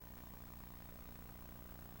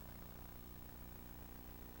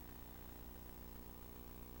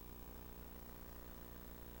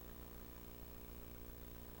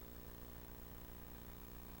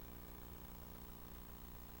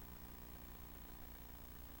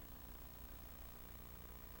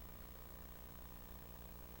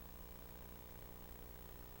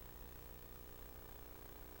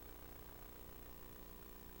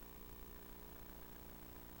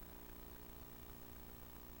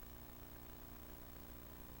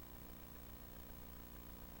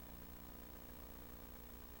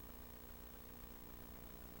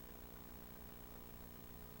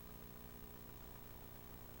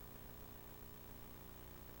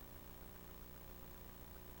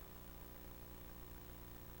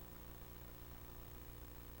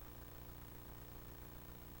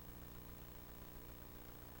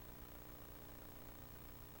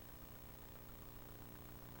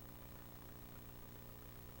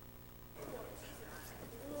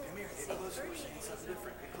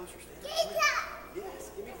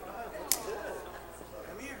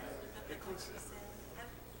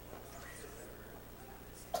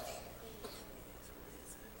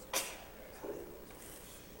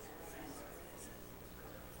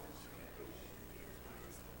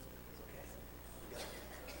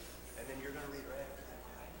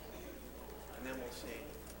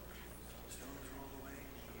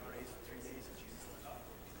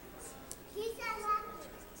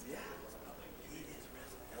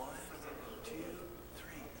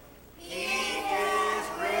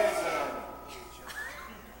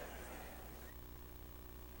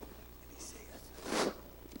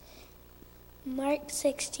Mark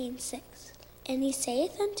 16:6. And he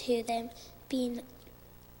saith unto them, Be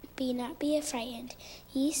not affrighted.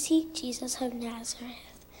 Ye seek Jesus of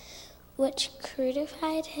Nazareth, which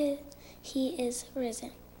crucified him. He is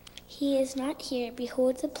risen. He is not here.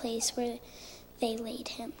 Behold the place where they laid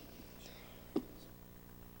him.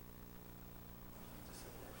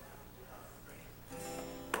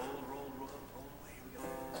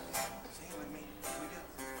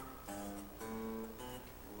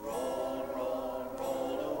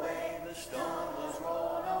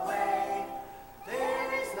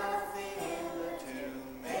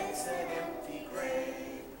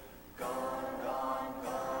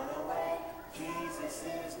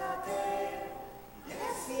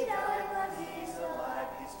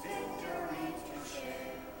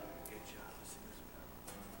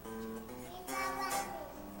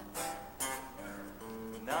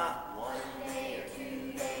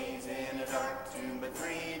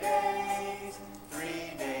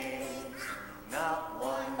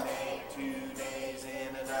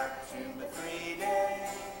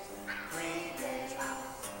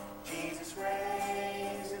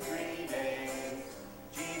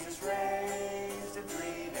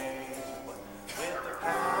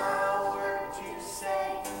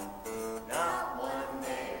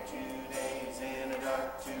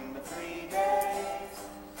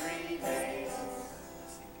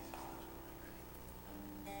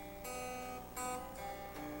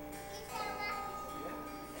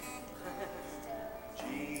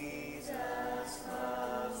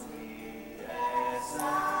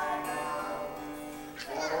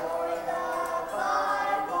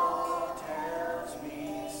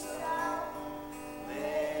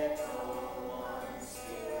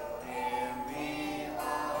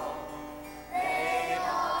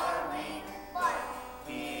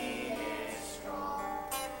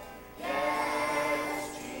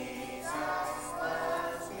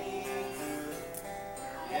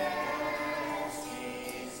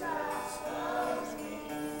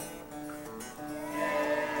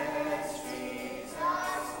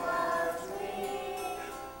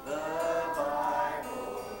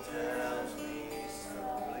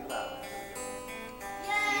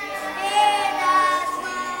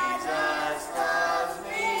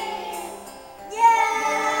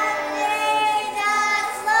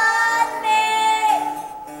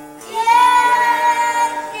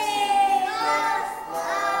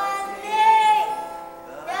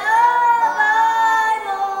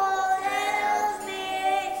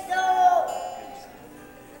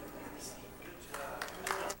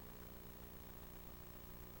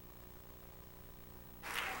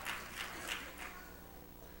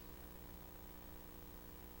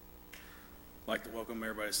 I'd like to welcome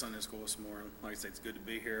everybody to Sunday School this morning. Like I said, it's good to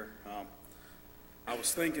be here. I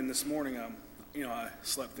was thinking this morning, I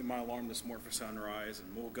slept through my alarm this morning for sunrise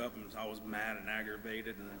and woke up and I was mad and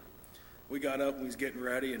aggravated. And we got up and we was getting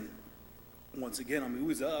ready. And once again, we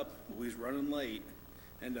was up, but we was running late.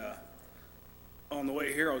 And on the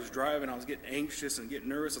way here, I was driving. I was getting anxious and getting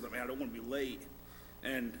nervous. I thought, man, I don't want to be late.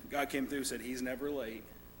 And God came through and said, He's never late.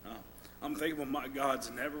 I'm thankful my God's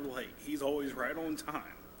never late. He's always right on time.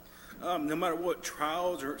 No matter what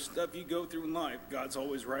trials or stuff you go through in life, God's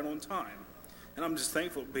always right on time. And I'm just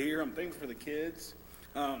thankful to be here. I'm thankful for the kids.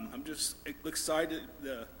 I'm just excited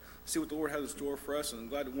to see what the Lord has in store for us. And I'm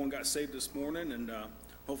glad that one got saved this morning, and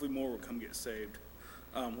hopefully more will come get saved.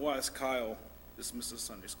 We'll ask Kyle to dismiss us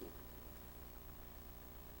Sunday school.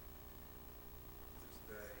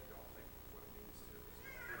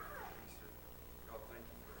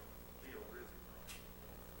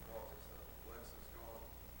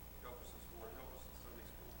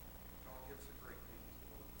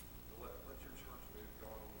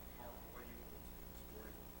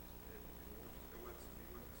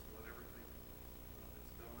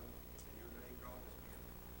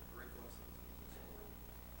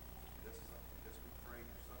 Yes, we pray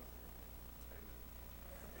your Son.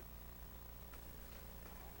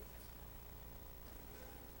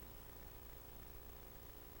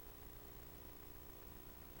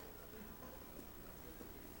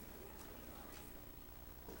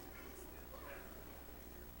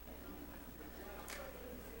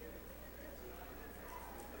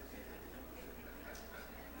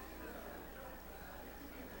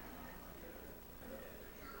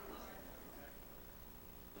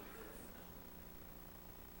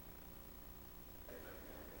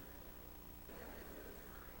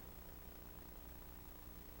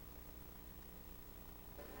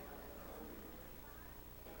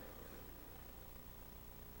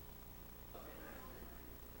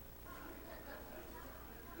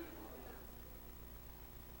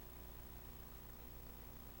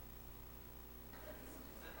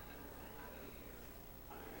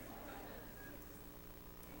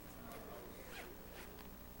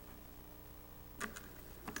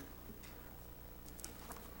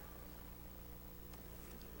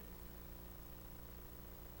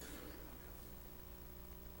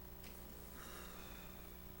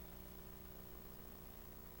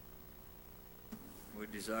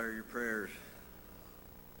 desire your prayers.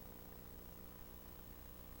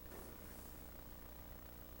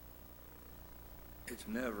 It's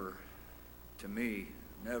never, to me,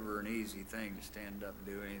 never an easy thing to stand up and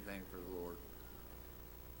do anything for the Lord.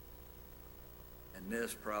 And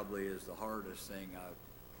this probably is the hardest thing I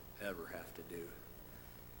ever have to do.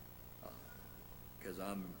 Because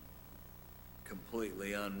I'm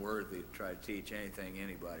completely unworthy to try to teach anything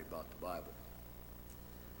anybody about the Bible.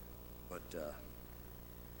 But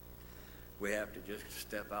we have to just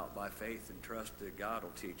step out by faith and trust that God will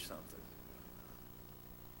teach something.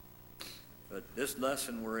 But this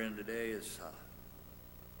lesson we're in today is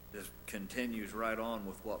this continues right on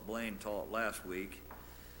with what Blaine taught last week.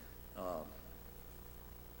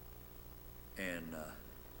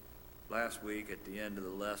 Last week at the end of the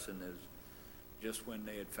lesson is just when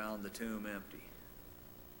they had found the tomb empty.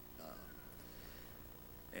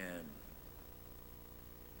 And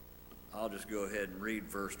I'll just go ahead and read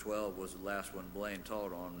verse 12 was the last one Blaine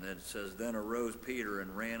taught on. And it says, Then arose Peter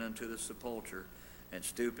and ran unto the sepulchre, and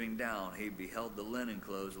stooping down, he beheld the linen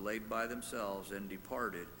clothes laid by themselves, and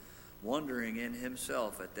departed, wondering in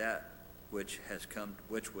himself at that which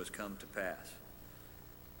was come to pass.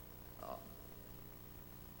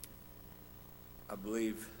 I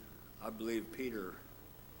believe Peter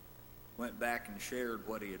went back and shared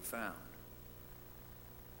what he had found.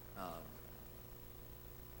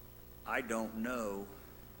 I don't know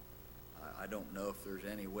if there's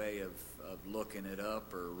any way of looking it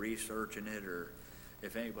up or researching it, or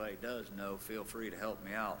if anybody does know, feel free to help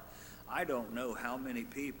me out. I don't know how many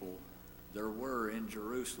people there were in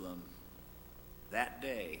Jerusalem that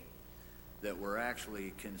day that were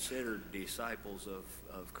actually considered disciples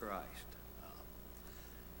of Christ.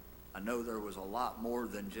 I know there was a lot more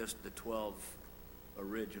than just the 12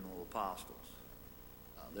 original apostles.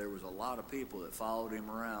 There was a lot of people that followed him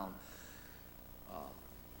around.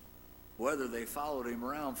 Whether they followed him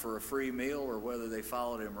around for a free meal or whether they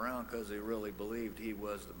followed him around because they really believed he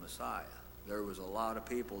was the Messiah. There was a lot of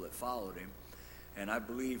people that followed him. And I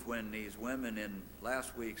believe when these women in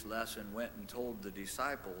last week's lesson went and told the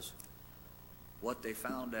disciples what they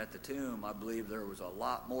found at the tomb, I believe there was a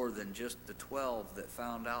lot more than just the 12 that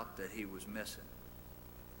found out that he was missing,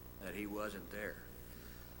 that he wasn't there.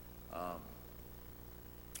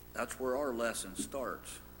 That's where our lesson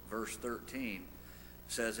starts. Verse 13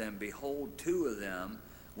 says, And behold, 2 of them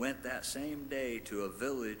went that same day to a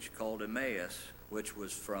village called Emmaus, which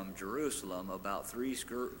was from Jerusalem about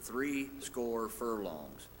threescore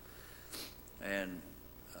furlongs. And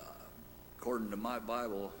according to my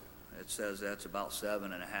Bible, it says that's about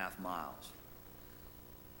 7.5 miles.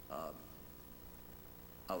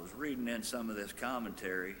 I was reading in some of this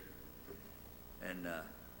commentary, and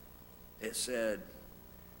it said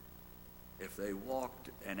if they walked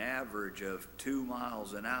an average of 2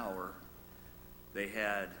 miles an hour, they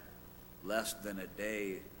had less than a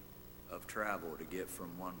day of travel to get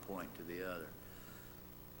from one point to the other,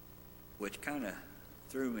 which kind of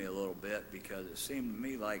threw me a little bit because it seemed to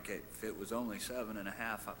me like if it was only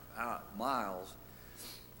 7.5 miles,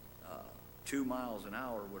 2 miles an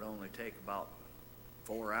hour would only take about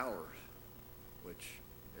 4 hours, which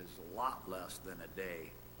is a lot less than a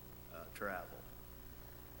day travel.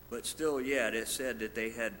 But still yet, it said that they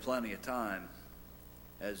had plenty of time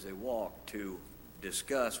as they walked to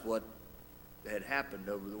discuss what had happened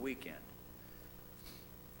over the weekend.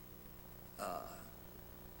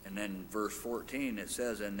 And then verse 14, it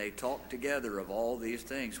says, And they talked together of all these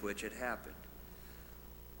things which had happened.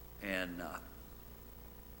 And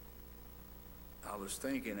I was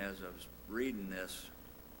thinking as I was reading this,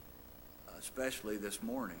 especially this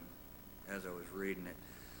morning as I was reading it,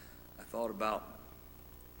 I thought about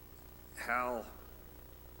how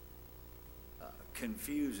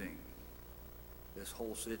confusing this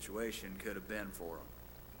whole situation could have been for them.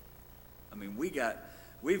 I mean, we've got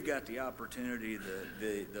the opportunity,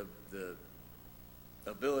 the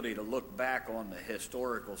ability to look back on the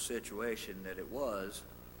historical situation that it was,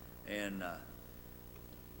 and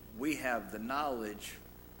we have the knowledge,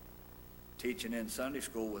 teaching in Sunday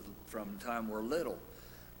school from the time we're little,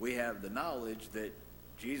 we have the knowledge that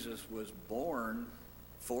Jesus was born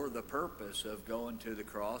for the purpose of going to the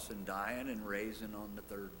cross and dying and raising on the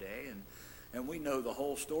third day, and we know the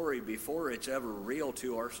whole story before it's ever real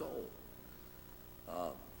to our soul.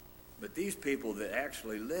 But these people that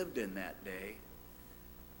actually lived in that day,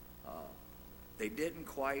 they didn't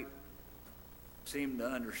quite seem to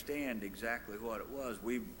understand exactly what it was.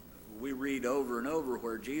 We read over and over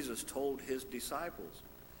where Jesus told his disciples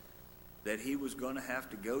that he was going to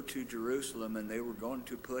have to go to Jerusalem and they were going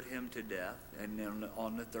to put him to death, and then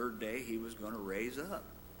on the third day he was going to raise up.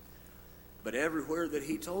 But everywhere that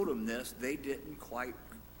he told them this, they didn't quite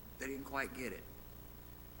get it.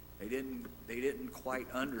 They didn't quite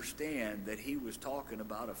understand that he was talking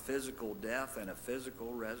about a physical death and a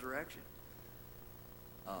physical resurrection.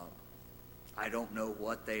 I don't know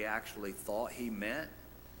what they actually thought he meant,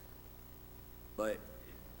 but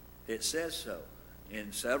it says so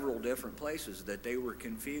in several different places that they were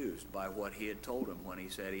confused by what he had told them when he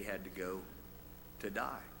said he had to go to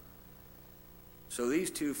die. So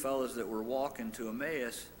these two fellows that were walking to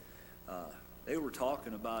Emmaus, they were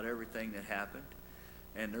talking about everything that happened,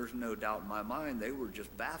 and there's no doubt in my mind they were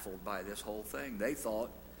just baffled by this whole thing. They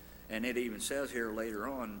thought, and it even says here later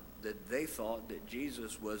on, that they thought that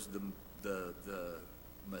Jesus was the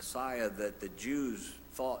Messiah that the Jews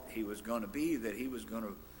thought he was going to be, that he was going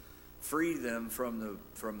to free them from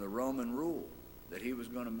the Roman rule, that he was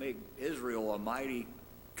going to make Israel a mighty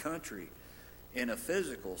country in a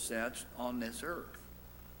physical sense on this earth.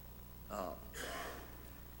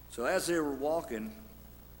 So as they were walking,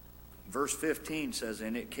 verse 15 says,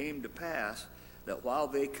 "And it came to pass that while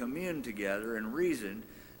they communed together and reasoned,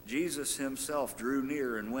 Jesus himself drew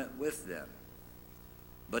near and went with them.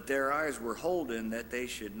 But their eyes were holden that they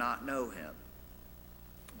should not know him."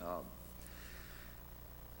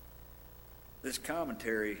 This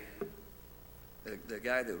commentary, the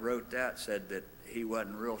guy that wrote that said that he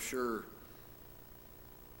wasn't real sure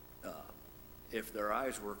if their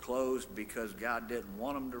eyes were closed because God didn't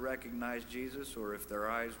want them to recognize Jesus, or if their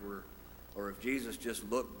eyes were, or if Jesus just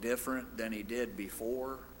looked different than he did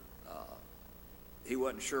before. He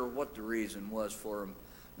wasn't sure what the reason was for him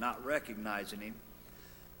not recognizing him.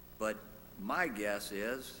 But my guess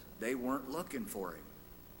is they weren't looking for him.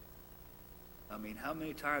 I mean, how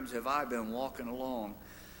many times have I been walking along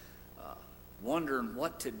wondering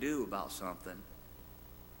what to do about something,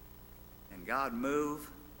 and God move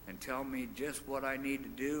and tell me just what I need to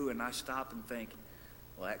do, and I stop and think,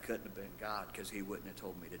 well, that couldn't have been God because he wouldn't have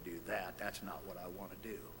told me to do that. That's not what I want to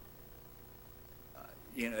do.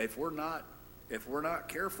 If we're not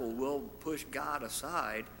careful, we'll push God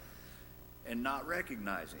aside and not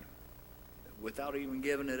recognize him without even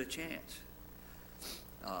giving it a chance.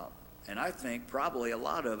 And I think probably a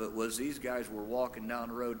lot of it was these guys were walking down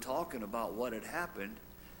the road talking about what had happened,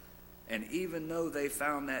 and even though they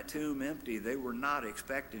found that tomb empty, they were not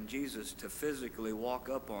expecting Jesus to physically walk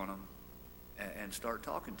up on them and start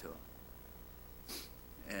talking to them.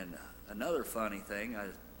 And another funny thing, I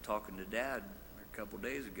was talking to Dad a couple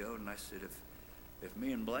days ago, and I said, if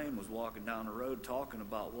me and Blaine was walking down the road talking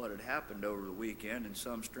about what had happened over the weekend, and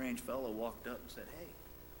some strange fellow walked up and said, "Hey,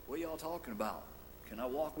 what y'all talking about? Can I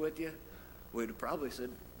walk with you?" We'd have probably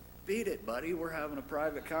said, "Beat it, buddy. We're having a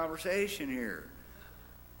private conversation here."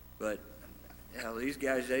 But these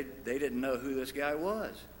guys, they didn't know who this guy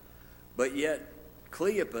was. But yet,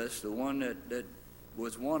 Cleopas, the one that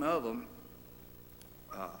was one of them,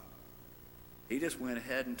 he just went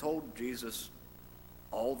ahead and told Jesus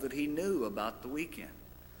all that he knew about the weekend.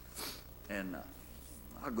 And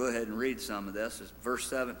I'll go ahead and read some of this. Verse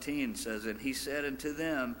 17 says, "And he said unto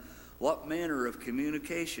them, What manner of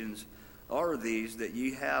communications are these that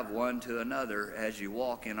ye have one to another as ye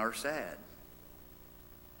walk and are sad?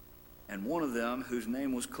 And one of them, whose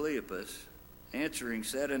name was Cleopas, answering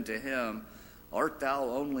said unto him, Art thou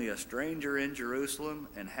only a stranger in Jerusalem,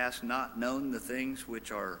 and hast not known the things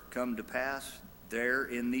which are come to pass there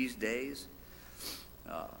in these days?"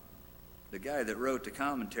 The guy that wrote the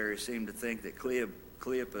commentary seemed to think that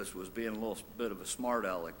Cleopas was being a little bit of a smart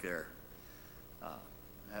aleck there.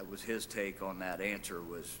 That was his take on that answer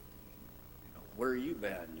was, where you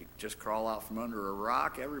been? You just crawl out from under a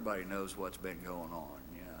rock? Everybody knows what's been going on.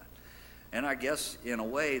 Yeah. And I guess in a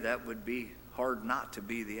way that would be hard not to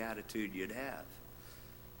be the attitude you'd have.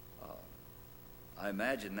 I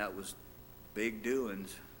imagine that was big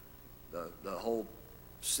doings. The whole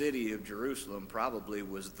city of Jerusalem probably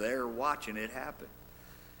was there watching it happen.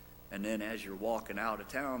 And then as you're walking out of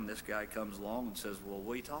town, this guy comes along and says, "Well,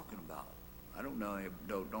 what are you talking about? I don't know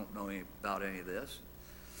about any of this."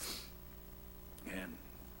 And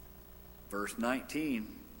verse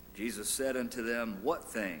 19, Jesus said unto them, "What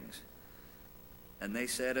things?" And they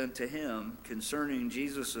said unto him, "Concerning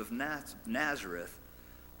Jesus of Nazareth,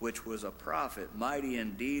 which was a prophet, mighty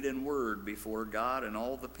in deed and word before God and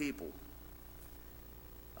all the people."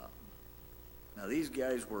 Now these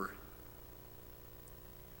guys were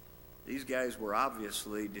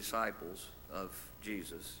obviously disciples of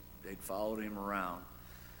Jesus. They'd followed him around.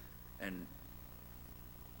 And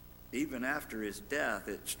even after his death,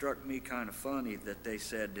 it struck me kind of funny that they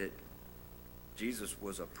said that Jesus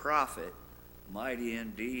was a prophet, mighty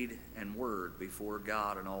in deed and word before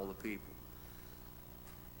God and all the people.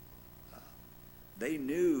 they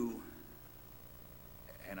knew,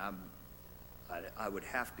 and I would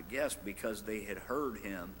have to guess because they had heard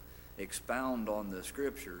him expound on the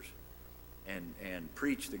scriptures and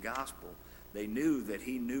preach the gospel, they knew that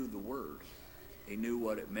he knew the word. He knew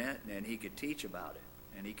what it meant, and he could teach about it,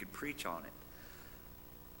 and he could preach on it.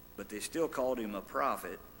 But they still called him a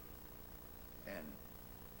prophet, and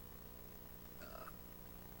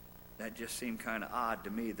that just seemed kind of odd to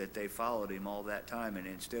me that they followed him all that time, and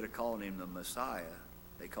instead of calling him the Messiah,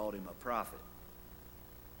 they called him a prophet.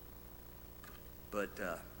 But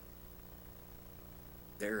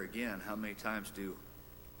there again, how many times do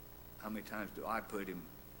I put him,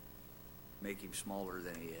 make him smaller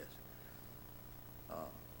than he is?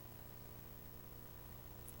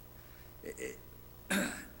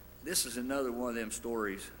 This is another one of them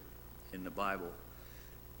stories in the Bible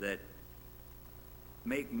that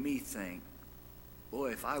make me think,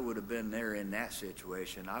 boy, if I would have been there in that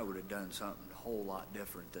situation, I would have done something a whole lot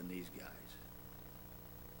different than these guys.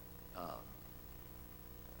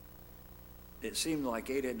 It seemed like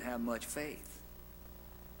they didn't have much faith.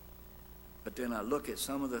 But then I look at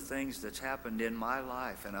some of the things that's happened in my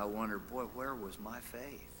life, and I wonder, boy, where was my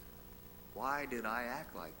faith? Why did I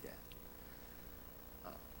act like that?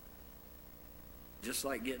 Just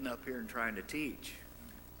like getting up here and trying to teach.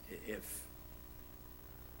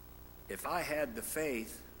 If I had the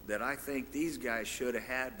faith that I think these guys should have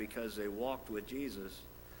had because they walked with Jesus,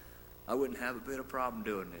 I wouldn't have a bit of problem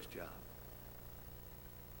doing this job.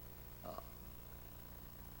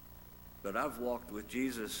 But I've walked with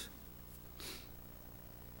Jesus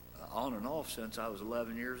on and off since I was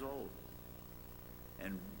 11 years old.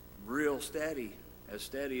 And real steady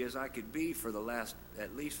as I could be for the last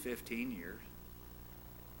at least 15 years.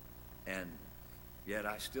 And yet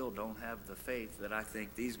I still don't have the faith that I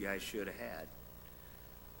think these guys should have had.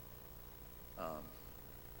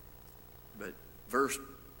 But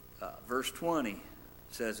verse 20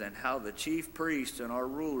 says, "And how the chief priests and our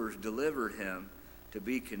rulers delivered him to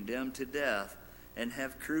be condemned to death and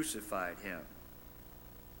have crucified him.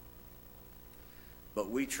 But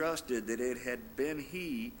we trusted that it had been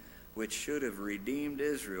he which should have redeemed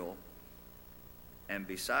Israel. And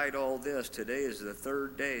beside all this, today is the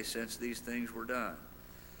third day since these things were done."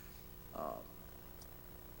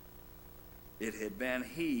 It had been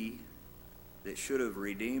he that should have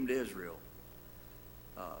redeemed Israel.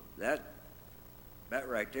 That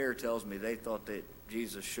right there tells me they thought that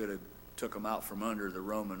Jesus should have took them out from under the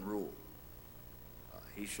Roman rule.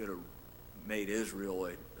 He should have made Israel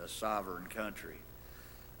a sovereign country.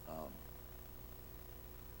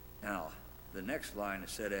 Now, the next line it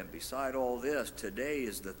said, "And beside all this, today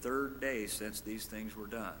is the third day since these things were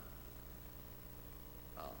done."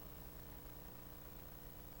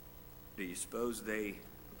 Do you suppose they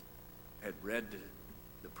had read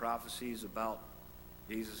the prophecies about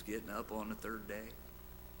Jesus getting up on the third day?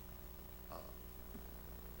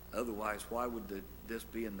 Otherwise, why would this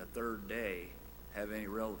being the third day have any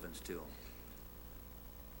relevance to them?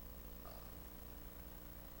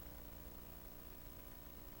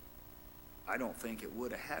 I don't think it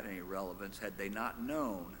would have had any relevance had they not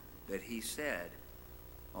known that he said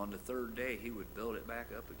on the third day he would build it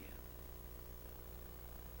back up again.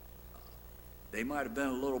 They might have been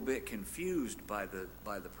a little bit confused by the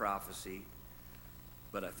prophecy,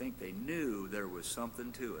 but I think they knew there was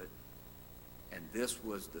something to it, and this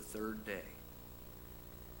was the third day.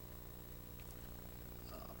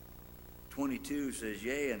 22 says,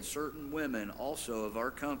 "Yea, and certain women also of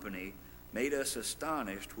our company made us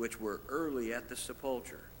astonished, which were early at the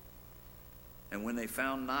sepulchre. And when they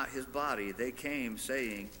found not his body, they came,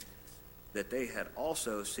 saying that they had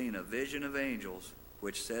also seen a vision of angels,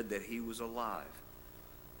 which said that he was alive."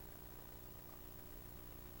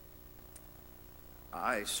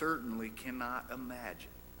 I certainly cannot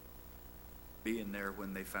imagine being there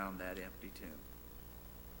when they found that empty tomb.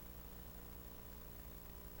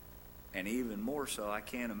 And even more so, I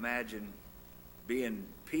can't imagine being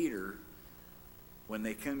Peter when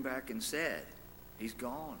they came back and said, "He's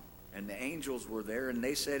gone." And the angels were there and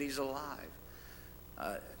they said he's alive.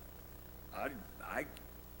 I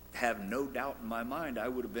have no doubt in my mind I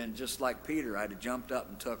would have been just like Peter. I'd have jumped up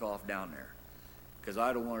and took off down there because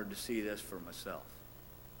I'd have wanted to see this for myself.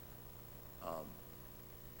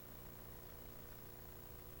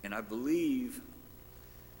 And I believe,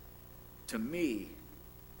 to me,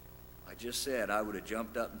 I just said I would have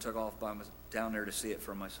jumped up and took off down there to see it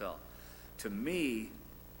for myself. To me,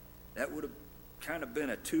 that would have kind of been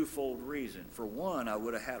a twofold reason. For one, I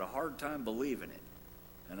would have had a hard time believing it,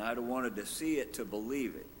 and I'd have wanted to see it to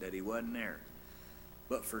believe it, that he wasn't there.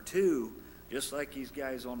 But for two, just like these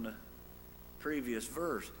guys on the previous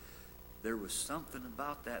verse, there was something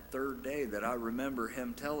about that third day that I remember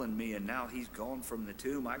him telling me, and now he's gone from the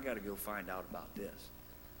tomb. I got to go find out about this.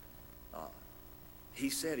 He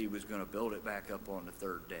said he was going to build it back up on the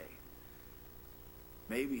third day.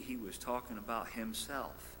 Maybe he was talking about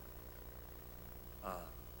himself.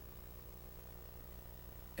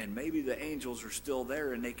 And maybe the angels are still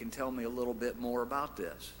there and they can tell me a little bit more about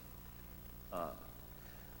this.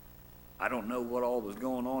 I don't know what all was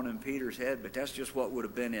going on in Peter's head, but that's just what would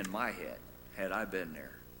have been in my head had I been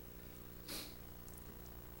there.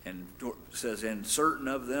 And it says, and certain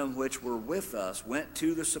of them which were with us went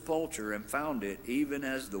to the sepulchre and found it even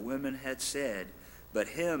as the women had said, but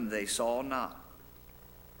him they saw not.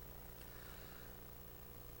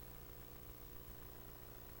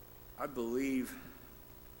 I believe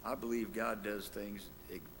God does things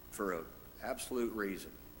for an absolute reason.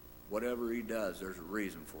 Whatever he does, there's a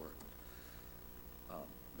reason for it.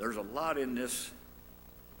 There's a lot in this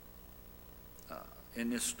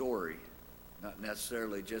story, not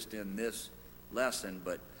necessarily just in this lesson,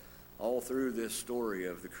 but all through this story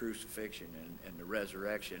of the crucifixion and the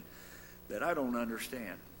resurrection that I don't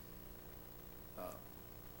understand.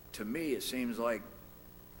 To me, it seems like,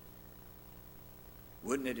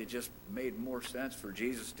 wouldn't it have just made more sense for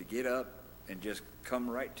Jesus to get up and just come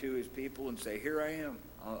right to his people and say, here I am.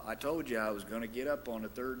 I told you I was going to get up on the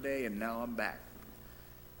third day, and now I'm back.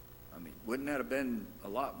 I mean, wouldn't that have been a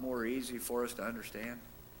lot more easy for us to understand?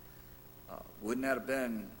 Wouldn't that have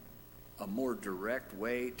been a more direct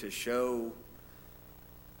way to show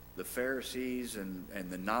the Pharisees and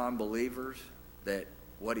the non-believers that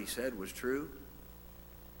what he said was true?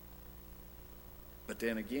 But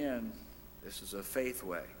then again, this is a faith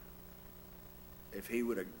way. If he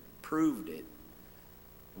would have proved it, it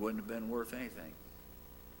wouldn't have been worth anything.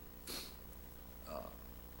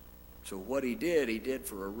 So what he did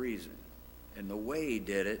for a reason. And the way he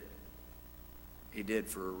did it, he did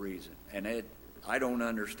for a reason. And I don't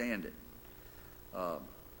understand it.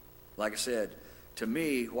 Like I said, to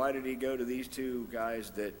me, why did he go to these two guys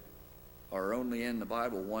that are only in the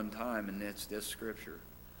Bible one time, and it's this scripture?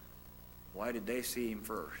 Why did they see him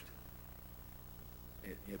first?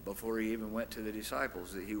 Before he even went to the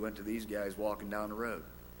disciples, he went to these guys walking down the road.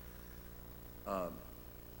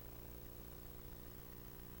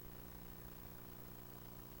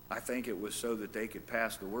 I think it was so that they could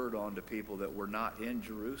pass the word on to people that were not in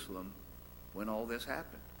Jerusalem when all this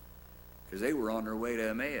happened. Because they were on their way to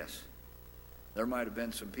Emmaus. There might have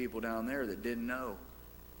been some people down there that didn't know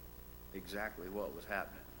exactly what was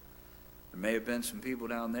happening. There may have been some people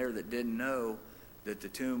down there that didn't know that the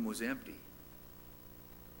tomb was empty.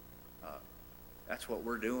 That's what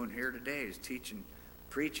we're doing here today, is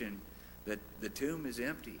preaching that the tomb is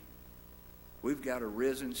empty. We've got a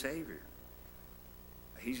risen Savior.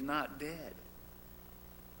 He's not dead.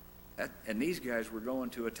 And these guys were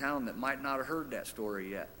going to a town that might not have heard that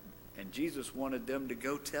story yet. And Jesus wanted them to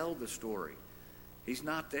go tell the story. He's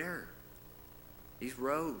not there. He's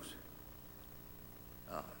rose.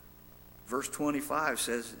 Verse 25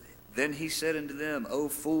 says, then he said unto them, O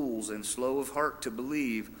fools, and slow of heart to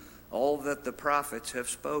believe all that the prophets have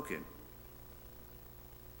spoken.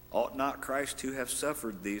 Ought not Christ to have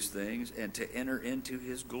suffered these things and to enter into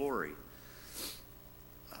his glory?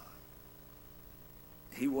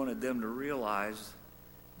 He wanted them to realize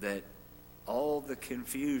that all the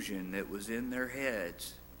confusion that was in their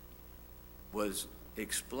heads was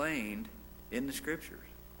explained in the scriptures.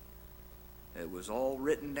 It was all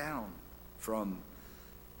written down from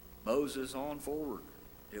Moses on forward.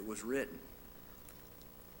 It was written.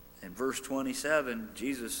 In verse 27,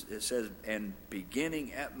 it says, and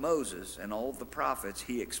beginning at Moses and all the prophets,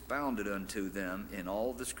 he expounded unto them in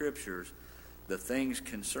all the scriptures the things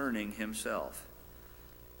concerning himself.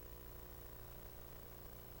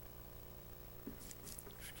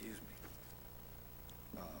 Excuse me.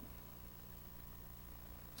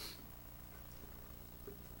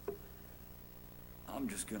 I'm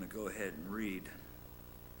just going to go ahead and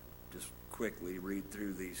just quickly read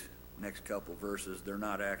through these next couple verses. They're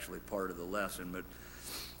not actually part of the lesson, but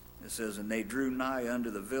it says, and they drew nigh unto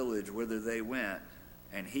the village whither they went,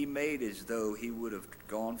 and he made as though he would have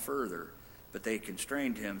gone further, but they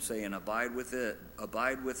constrained him, saying, abide with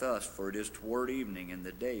us, for it is toward evening, and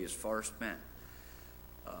the day is far spent.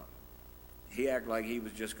 He acted like he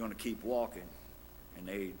was just going to keep walking, and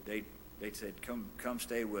they said, come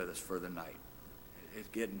stay with us for the night. It's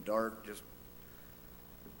getting dark, just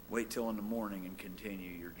wait till in the morning and continue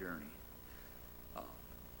your journey.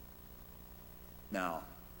 Now,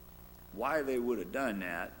 why they would have done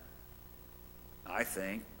that, I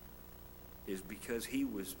think, is because he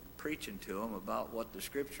was preaching to them about what the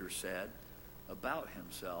scripture said about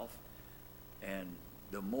himself, And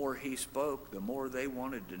the more he spoke, the more they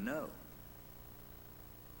wanted to know.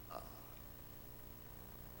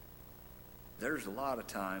 There's a lot of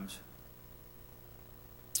times,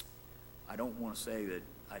 I don't want to say that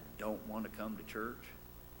I don't want to come to church,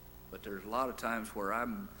 but there's a lot of times where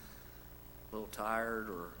I'm a little tired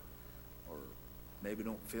or maybe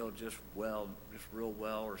don't feel just real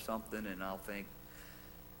well or something, and I'll think,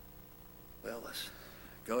 well, let's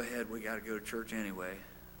go ahead, we got to go to church anyway.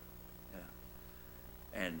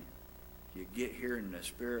 Yeah. And you get here and the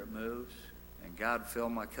Spirit moves, and God fill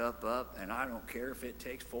my cup up, and I don't care if it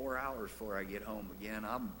takes 4 hours before I get home again.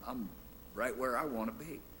 I'm right where I want to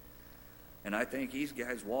be. And I think these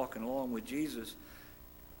guys walking along with Jesus,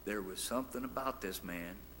 there was something about this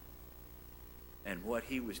man, and what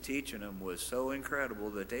he was teaching them was so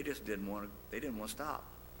incredible that they just didn't want to stop.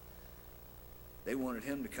 They wanted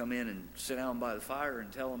him to come in and sit down by the fire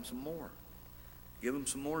and tell them some more, give them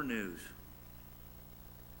some more news.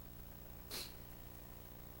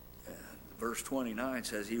 Verse 29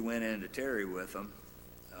 says he went in to tarry with them,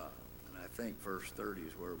 and I think verse 30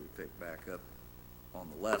 is where we pick back up on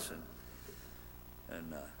the lesson.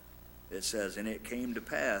 And it says, and it came to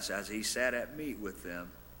pass, as he sat at meat with them,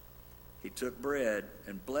 he took bread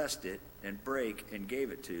and blessed it and brake and gave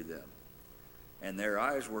it to them. And their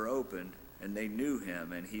eyes were opened, and they knew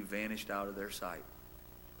him, and he vanished out of their sight.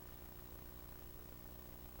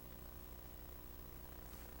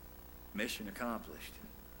 Mission accomplished.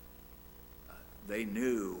 They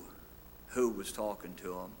knew who was talking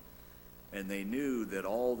to them, and they knew that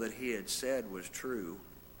all that he had said was true,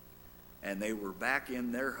 and they were back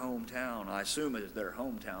in their hometown. I assume it's their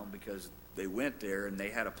hometown because they went there and they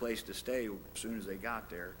had a place to stay as soon as they got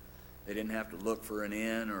there. They didn't have to look for an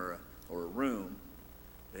inn or a room.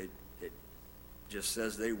 It just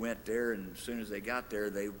says they went there, and as soon as they got there,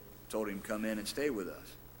 they told him, come in and stay with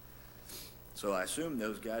us. So I assume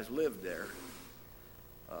those guys lived there.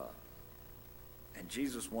 And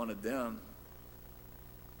Jesus wanted them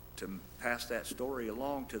to pass that story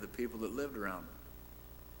along to the people that lived around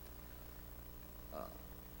them.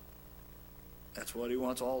 That's what he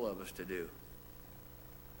wants all of us to do,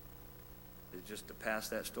 is just to pass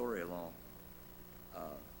that story along.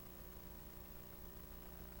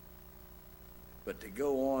 But to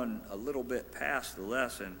go on a little bit past the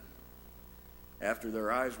lesson, after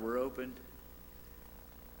their eyes were opened,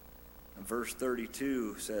 verse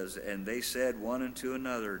 32 says, and they said one unto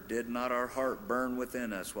another, did not our heart burn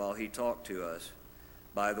within us while he talked to us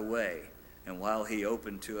by the way, and while he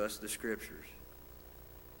opened to us the scriptures?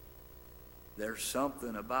 There's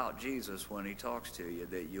something about Jesus when he talks to you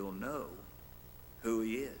that you'll know who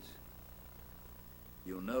he is.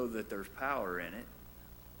 You'll know that there's power in it,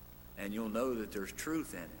 and you'll know that there's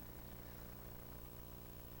truth in it,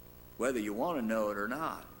 whether you want to know it or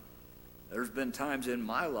not. There's been times in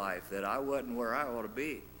my life that I wasn't where I ought to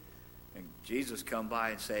be. And Jesus come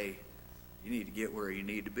by and say, you need to get where you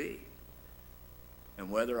need to be. And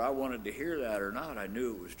whether I wanted to hear that or not, I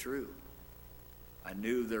knew it was true. I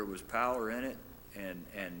knew there was power in it, and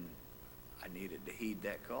I needed to heed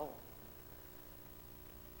that call.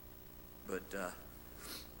 But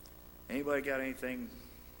anybody got anything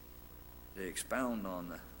to expound on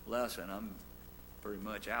the lesson? I'm pretty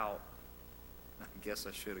much out. I guess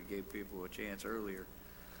I should have gave people a chance earlier.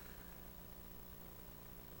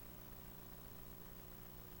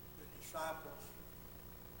 The disciples,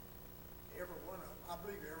 I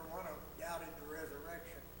believe every one of them doubted the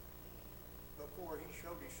resurrection before he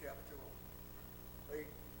showed himself to them.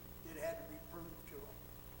 It had to be proved to them.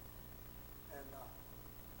 And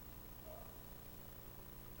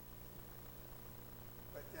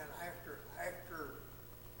but then after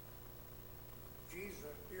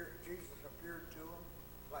Jesus appeared to him,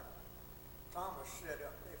 like Thomas said,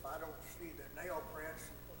 if I don't see the nail prints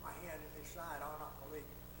and put my hand in his side, I'll not believe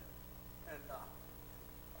it. And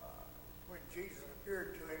when Jesus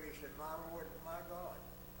appeared to him, he said, my Lord and my God.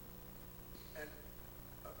 And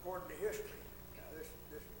according to history, this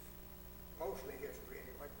is mostly history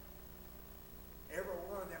anyway, every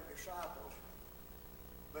one of them disciples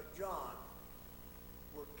but John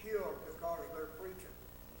were killed because of their preaching.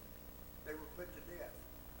 They were put to death.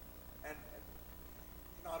 And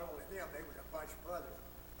not only them, there was a bunch of others.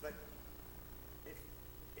 But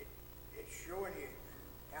it's showing you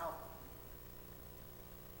how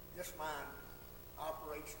this mind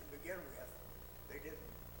operates to begin with. They didn't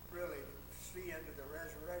really see into the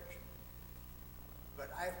resurrection.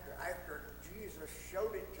 But after Jesus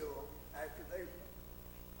showed it to them,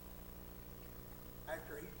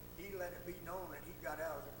 after he let it be known that he got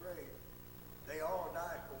out of the grave, they all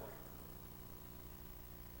died for him.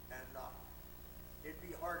 And it'd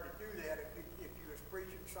be hard to do that if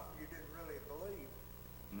something you didn't really believe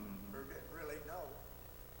or didn't really know,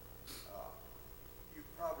 you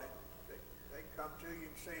probably, they come to you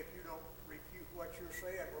and say, if you don't refute what you're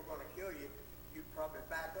saying, we're going to kill you. You'd probably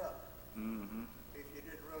back up if you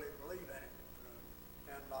didn't really believe in it.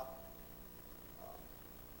 And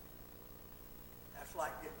that's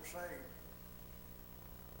like getting saved.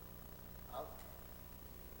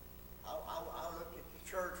 I looked at the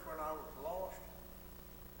church when I was lost,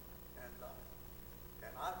 and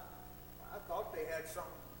I thought they had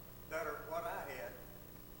something better than what I had.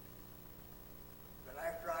 But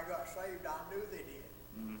after I got saved, I knew they did.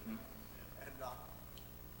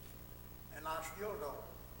 And I still don't.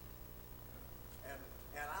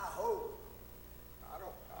 And I hope, I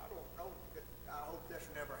don't know, I hope this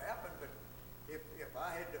never happened, but if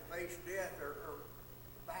I had to face death or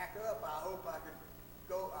back up, I hope I could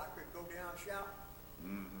go down shouting.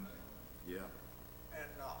 Yeah. And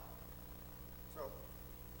so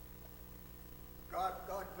God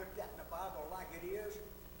put that in the Bible like it is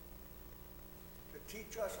to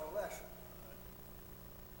teach us a lesson.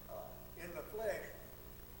 In the flesh,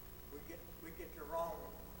 we get the wrong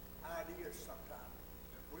ideas sometimes.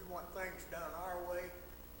 We want things done our way,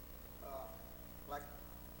 like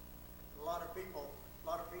a lot of people's.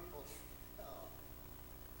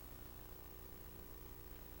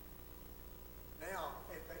 Now,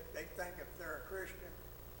 if they think if they're a Christian,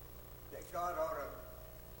 that God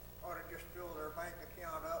ought to just fill their bank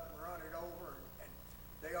account up and run it over, and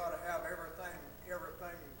they ought to have everything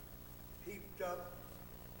heaped up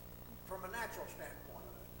from a natural standpoint.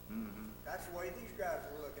 That's the way these guys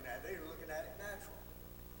were looking at it. They were looking at it natural.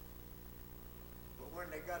 But when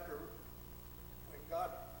God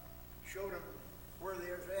showed them where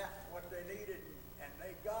they was at, what they needed, and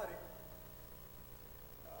they got it,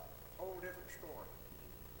 whole different story.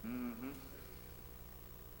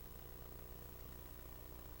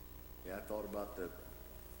 Yeah, I thought about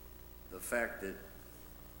the fact that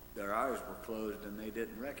their eyes were closed and they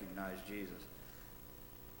didn't recognize Jesus.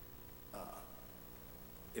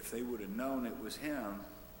 If they would have known it was him,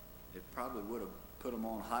 it probably would have put them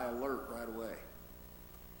on high alert right away.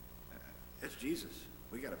 It's Jesus.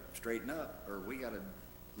 We got to straighten up, or we got to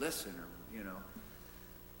listen, or,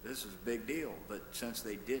 this is a big deal. But since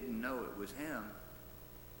they didn't know it was him,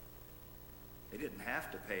 they didn't have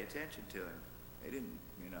to pay attention to him. They didn't,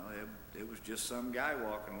 it was just some guy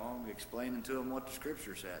walking along explaining to them what the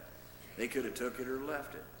scripture said. They could have took it or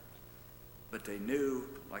left it. But they knew,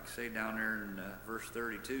 like I say down there in verse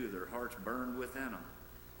 32, their hearts burned within them.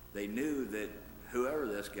 They knew that whoever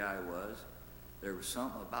this guy was, there was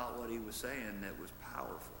something about what he was saying that was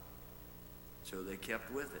powerful. So they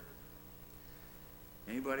kept with it.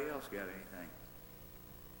 Anybody else got anything?